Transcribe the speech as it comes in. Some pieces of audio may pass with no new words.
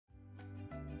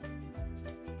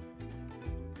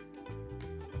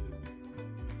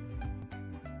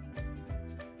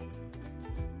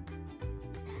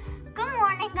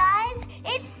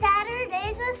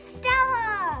Saturdays with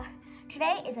Stella.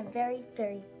 Today is a very,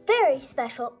 very, very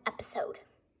special episode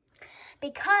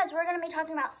because we're going to be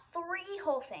talking about three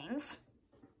whole things.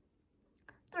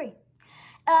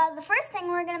 The first thing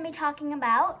we're going to be talking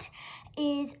about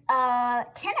is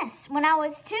tennis when I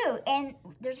was 2, and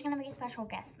there's going to be a special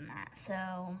guest in that,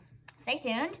 so stay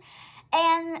tuned.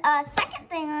 And second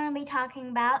thing I'm going to be talking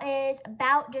about is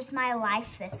about just my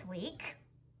life this week.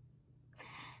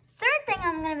 Third thing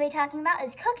I'm going to be talking about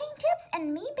is cooking tips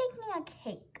and me baking a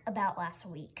cake about last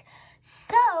week.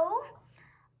 So,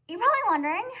 you're probably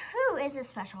wondering, who is this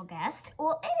special guest?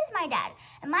 Well, it is my dad.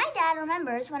 And my dad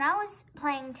remembers when I was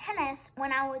playing tennis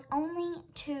when I was only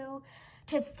 2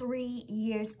 to 3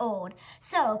 years old.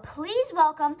 So, please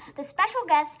welcome the special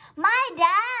guest, my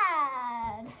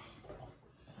dad.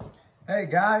 Hey,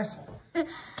 guys.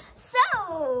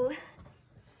 So,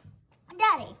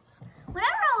 Daddy,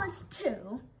 whenever I was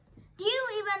 2, do you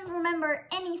even remember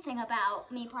anything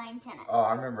about me playing tennis? Oh,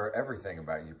 I remember everything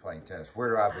about you playing tennis. Where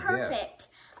do I begin? Perfect.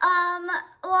 Well,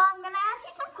 I'm going to ask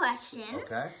you some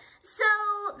questions. Okay. So,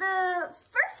 the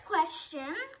first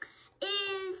question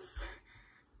is,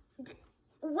 did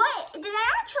I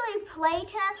actually play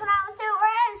tennis when I was 2, or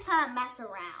I just kind of mess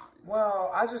around?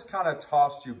 Well, I just kind of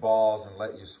tossed you balls and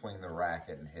let you swing the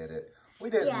racket and hit it. We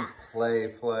didn't play,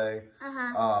 but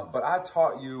I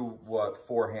taught you what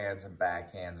forehands and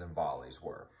backhands and volleys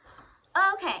were.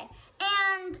 Okay,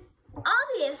 and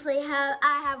obviously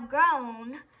I have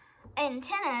grown in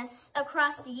tennis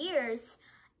across the years,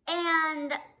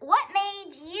 and what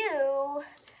made you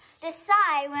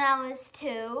decide when I was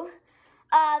 2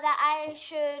 that I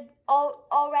should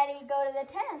already go to the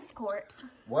tennis courts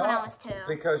when I was 2?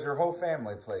 Because your whole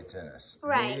family played tennis.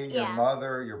 Right, Me, your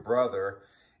mother, your brother.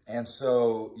 And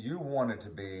so you wanted to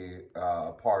be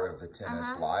a part of the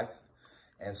tennis life.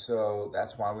 And so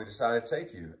that's why we decided to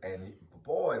take you. And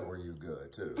boy, were you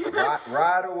good too.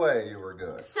 Right away, you were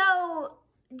good. So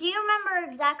do you remember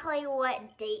exactly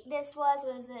what date this was?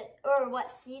 Was it, or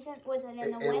what season? Was it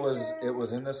in the winter? It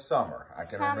was in the summer. I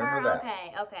can remember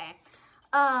that. Okay.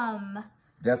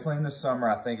 Definitely in the summer.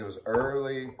 I think it was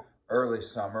early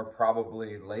summer,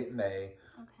 probably late May.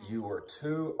 Okay. You were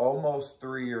 2, almost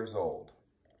 3 years old.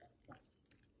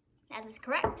 That is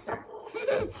correct, sir.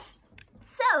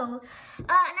 So,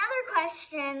 another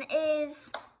question is,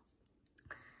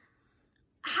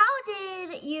 how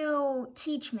did you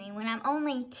teach me when I'm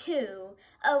only 2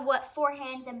 of what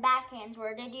forehands and backhands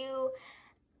were? Did you,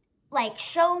 like,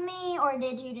 show me, or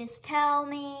did you just tell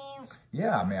me?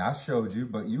 Yeah, I mean, I showed you,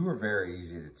 but you were very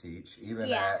easy to teach, even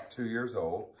at 2 years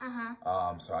old.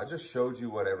 So I just showed you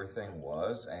what everything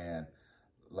was and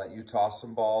let you toss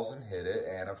some balls and hit it.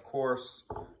 And of course,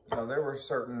 you know, there were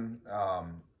certain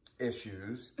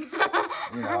issues.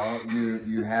 You know,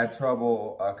 you had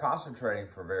trouble concentrating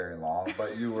for very long,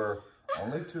 but you were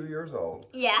only 2 years old.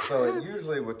 Yeah. So it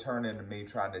usually would turn into me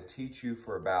trying to teach you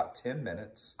for about 10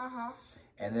 minutes.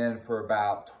 And then for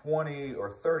about 20 or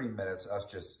 30 minutes, us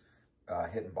just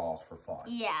hitting balls for fun.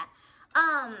 Yeah.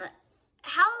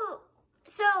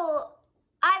 So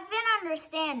I've been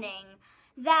understanding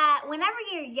that whenever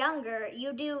you're younger,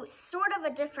 you do sort of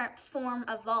a different form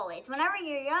of volleys. Whenever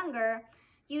you're younger,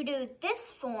 you do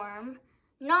this form,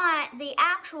 not the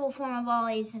actual form of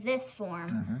volleys, this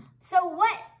form. So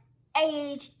what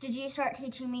age did you start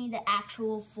teaching me the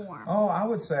actual form? Oh, I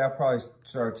would say I probably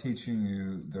started teaching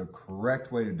you the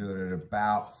correct way to do it at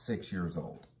about 6 years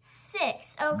old.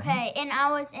 6, okay. And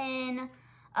I was in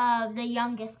the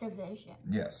youngest division.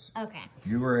 Yes. Okay.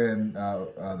 You were in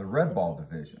the red ball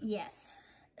division. Yes.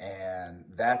 And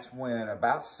that's when,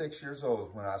 about 6 years old, is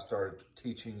when I started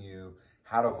teaching you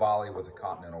how to volley with a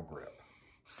continental grip.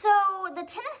 So the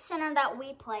tennis center that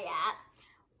we play at,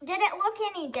 did it look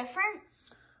any different?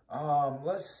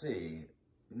 Let's see.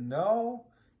 No,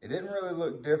 it didn't really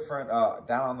look different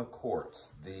down on the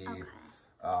courts. The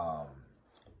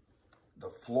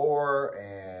floor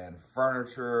and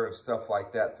furniture and stuff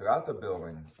like that throughout the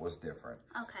building was different.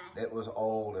 Okay. It was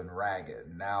old and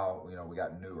ragged. Now, you know, we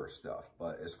got newer stuff.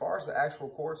 But as far as the actual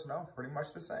courts, no, pretty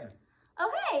much the same.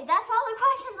 Okay, that's all the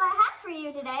questions I have for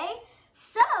you today.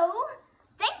 So,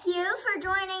 thank you for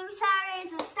joining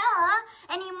Saturdays with Stella.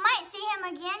 And you might see him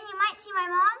again. You might see my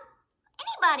mom.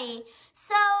 Anybody.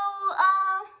 So,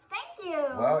 thank you.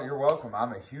 Well, you're welcome.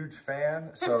 I'm a huge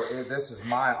fan, so this is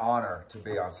my honor to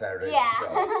be on Saturdays with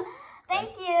Stella.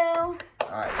 Thank you. All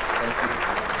right, thank you.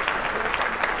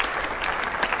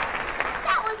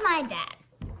 That was my dad.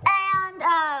 And,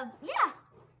 yeah.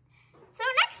 So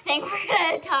next thing we're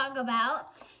going to talk about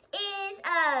is,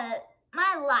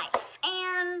 my life.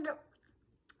 And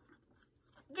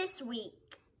this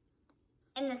week,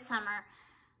 in the summer,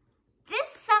 this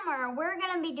summer, we're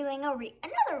going to be doing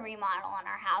another remodel on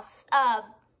our house.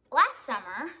 Last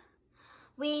summer,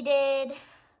 we did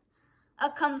a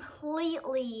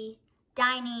completely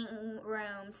dining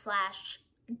room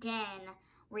 / den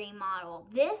remodel.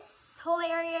 This whole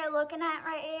area you're looking at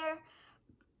right here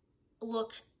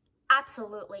looked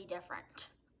absolutely different.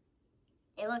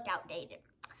 It looked outdated.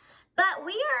 But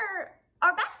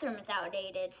our bathroom is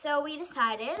outdated, so we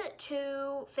decided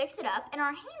to fix it up, and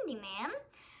our handyman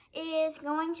is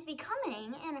going to be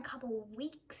coming in a couple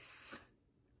weeks.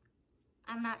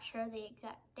 I'm not sure the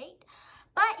exact date,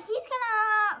 but he's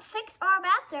gonna fix our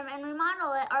bathroom and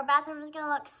remodel it. Our bathroom is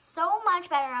gonna look so much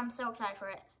better. I'm so excited for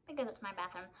it because it's my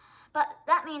bathroom. But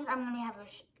that means I'm gonna have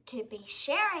to be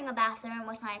sharing a bathroom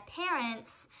with my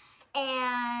parents,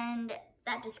 and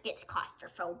that just gets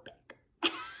claustrophobic.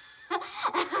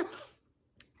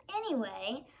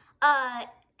 Anyway,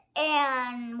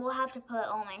 and we'll have to put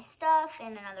all my stuff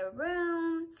in another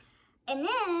room. And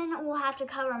then we'll have to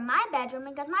cover my bedroom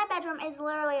because my bedroom is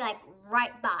literally like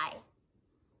right by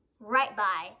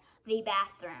the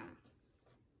bathroom.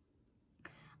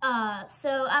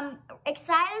 So I'm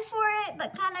excited for it,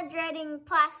 but kind of dreading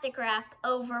plastic wrap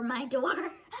over my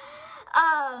door.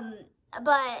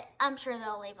 But I'm sure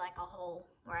they'll leave like a hole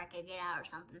where I could get out or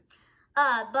something.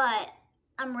 But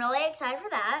I'm really excited for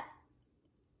that.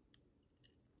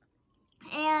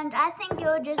 And I think it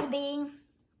would just be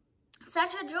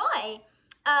such a joy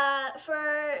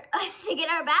for us to get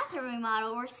our bathroom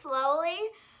remodeled. We're slowly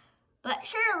but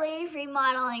surely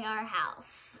remodeling our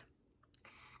house.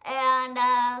 And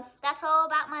that's all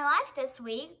about my life this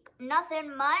week.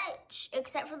 Nothing much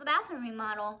except for the bathroom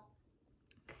remodel.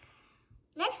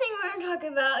 Next thing we're going to talk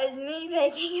about is me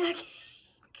baking a cake.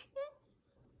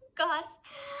 Gosh,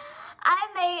 I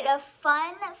made a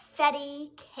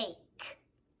Funfetti Cake.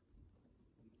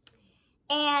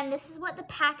 And this is what the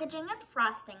packaging and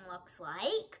frosting looks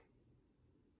like.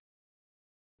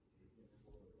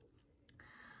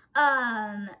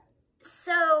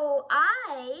 So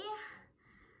I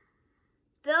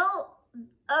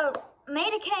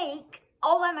made a cake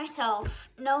all by myself,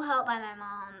 no help by my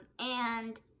mom,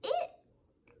 and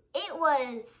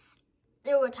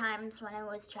there were times when it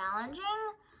was challenging,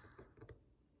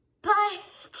 but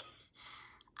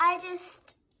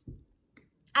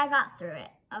I got through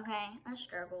it, okay? I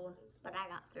struggled, but I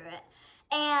got through it.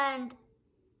 And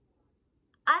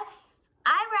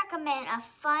I recommend a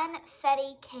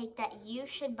Funfetti cake that you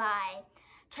should buy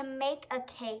to make a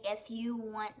cake if you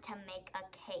want to make a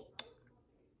cake.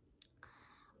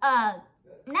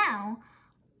 Now,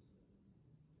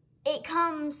 it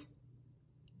comes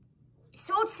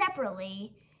sold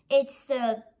separately. It's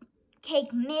the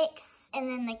cake mix and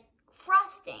then the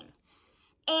frosting.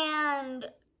 And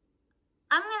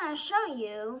I'm going to show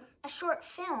you a short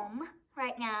film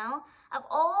right now of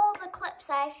all the clips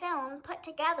I filmed put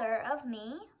together of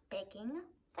me baking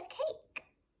the cake.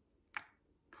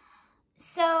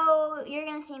 So you're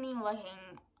going to see me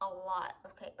looking a lot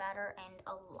of cake batter and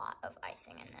a lot of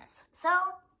icing in this. So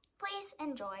please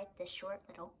enjoy this short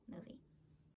little movie.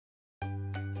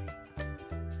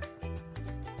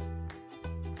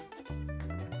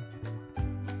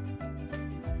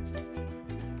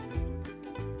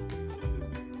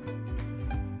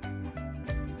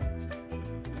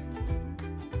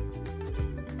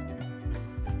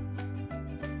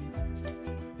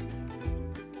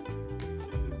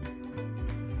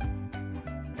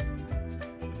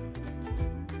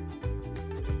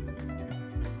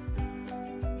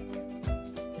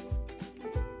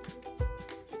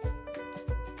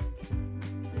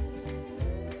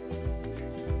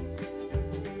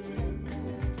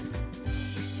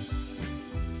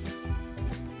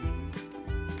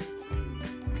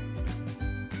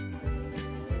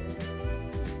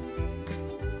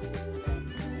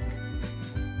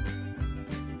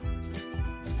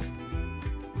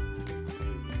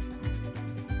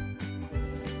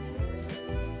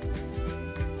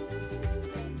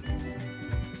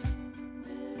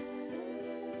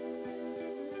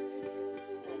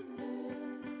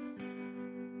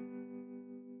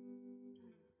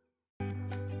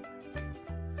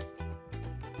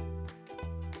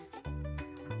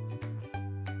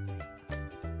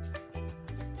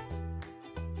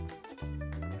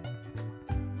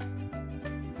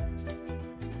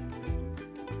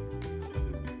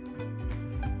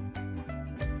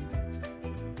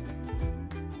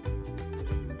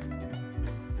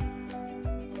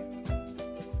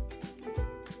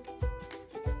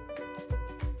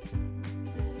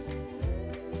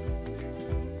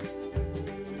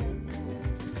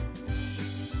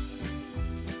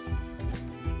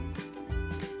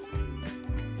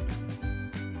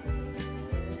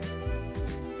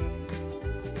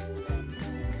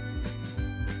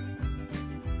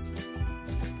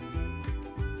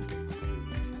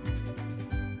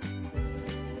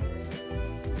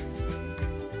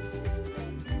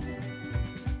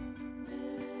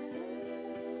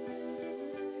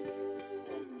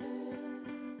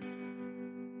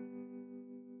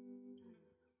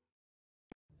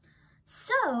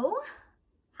 So,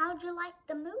 how'd you like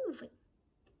the movie?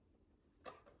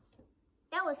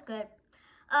 That was good.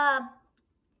 I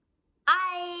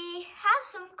have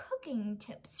some cooking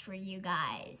tips for you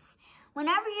guys.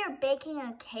 Whenever you're baking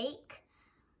a cake,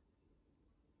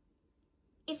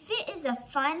 if it is a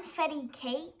Funfetti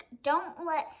cake, don't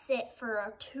let it sit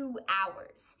for 2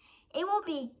 hours. It will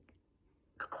be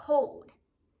cold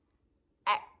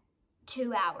at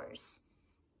 2 hours.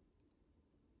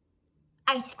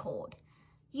 Ice cold.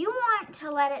 You want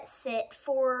to let it sit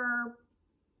for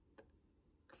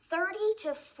 30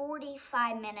 to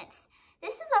 45 minutes.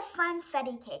 This is a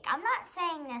Funfetti cake. I'm not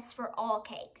saying this for all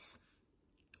cakes.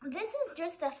 This is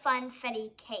just a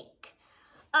Funfetti cake.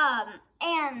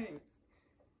 And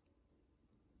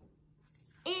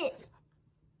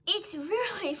it's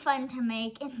really fun to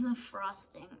make, and the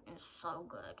frosting is so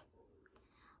good.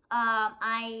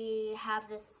 I have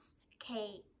this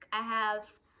cake. I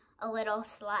have a little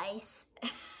slice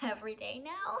every day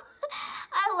now.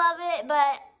 I love it,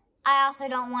 but I also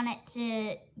don't want it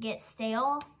to get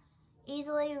stale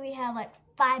easily. We have like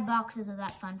 5 boxes of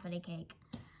that Funfetti cake.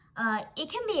 It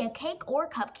can be a cake or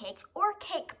cupcakes or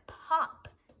cake pop.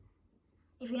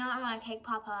 If you don't know what a cake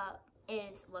pop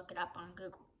is, look it up on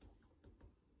Google.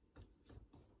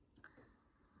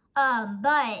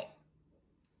 But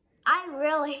I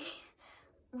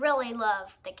really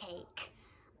love the cake.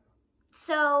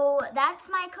 So that's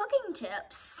my cooking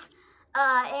tips.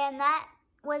 And that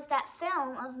was that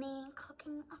film of me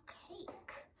cooking a cake.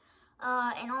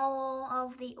 And all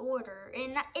of the order.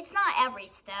 And it's not every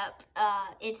step.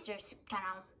 It's just kind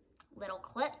of little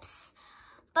clips.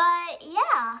 But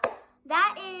yeah,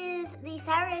 that is the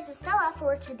Saturdays with Stella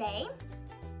for today.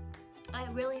 I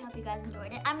really hope you guys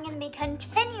enjoyed it. I'm going to be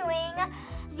continuing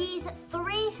these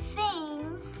 3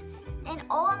 things in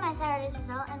all of my Saturdays with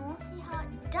Stella, and we'll see how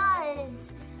it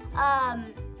does.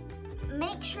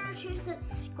 Make sure to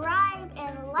subscribe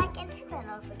and like and hit that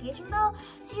notification bell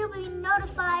so you'll be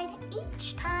notified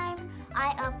each time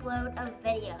I upload a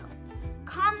video.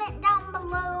 Comment down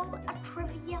below a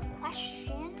trivia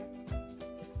question.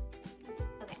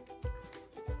 Okay.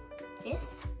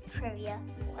 This trivia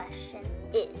question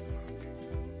is,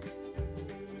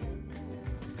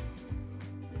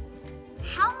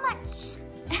 how much,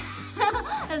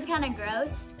 that's kind of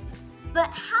gross, but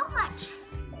how much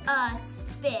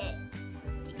spit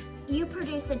you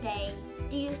produce a day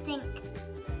do you think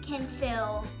can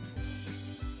fill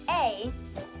A,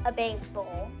 a bank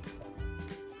bowl,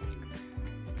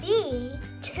 B,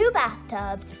 2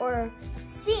 bathtubs, or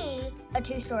C, a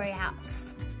 2-story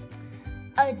house?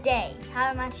 A day.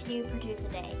 How much do you produce a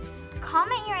day?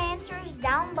 Comment your answers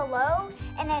down below,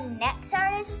 and then next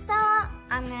Saturdays with Stella,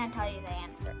 I'm going to tell you the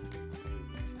answer.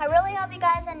 I really hope you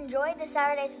guys enjoyed the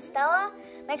Saturdays with Stella.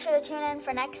 Make sure to tune in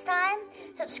for next time.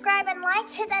 Subscribe and like,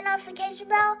 hit that notification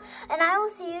bell, and I will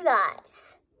see you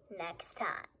guys next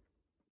time.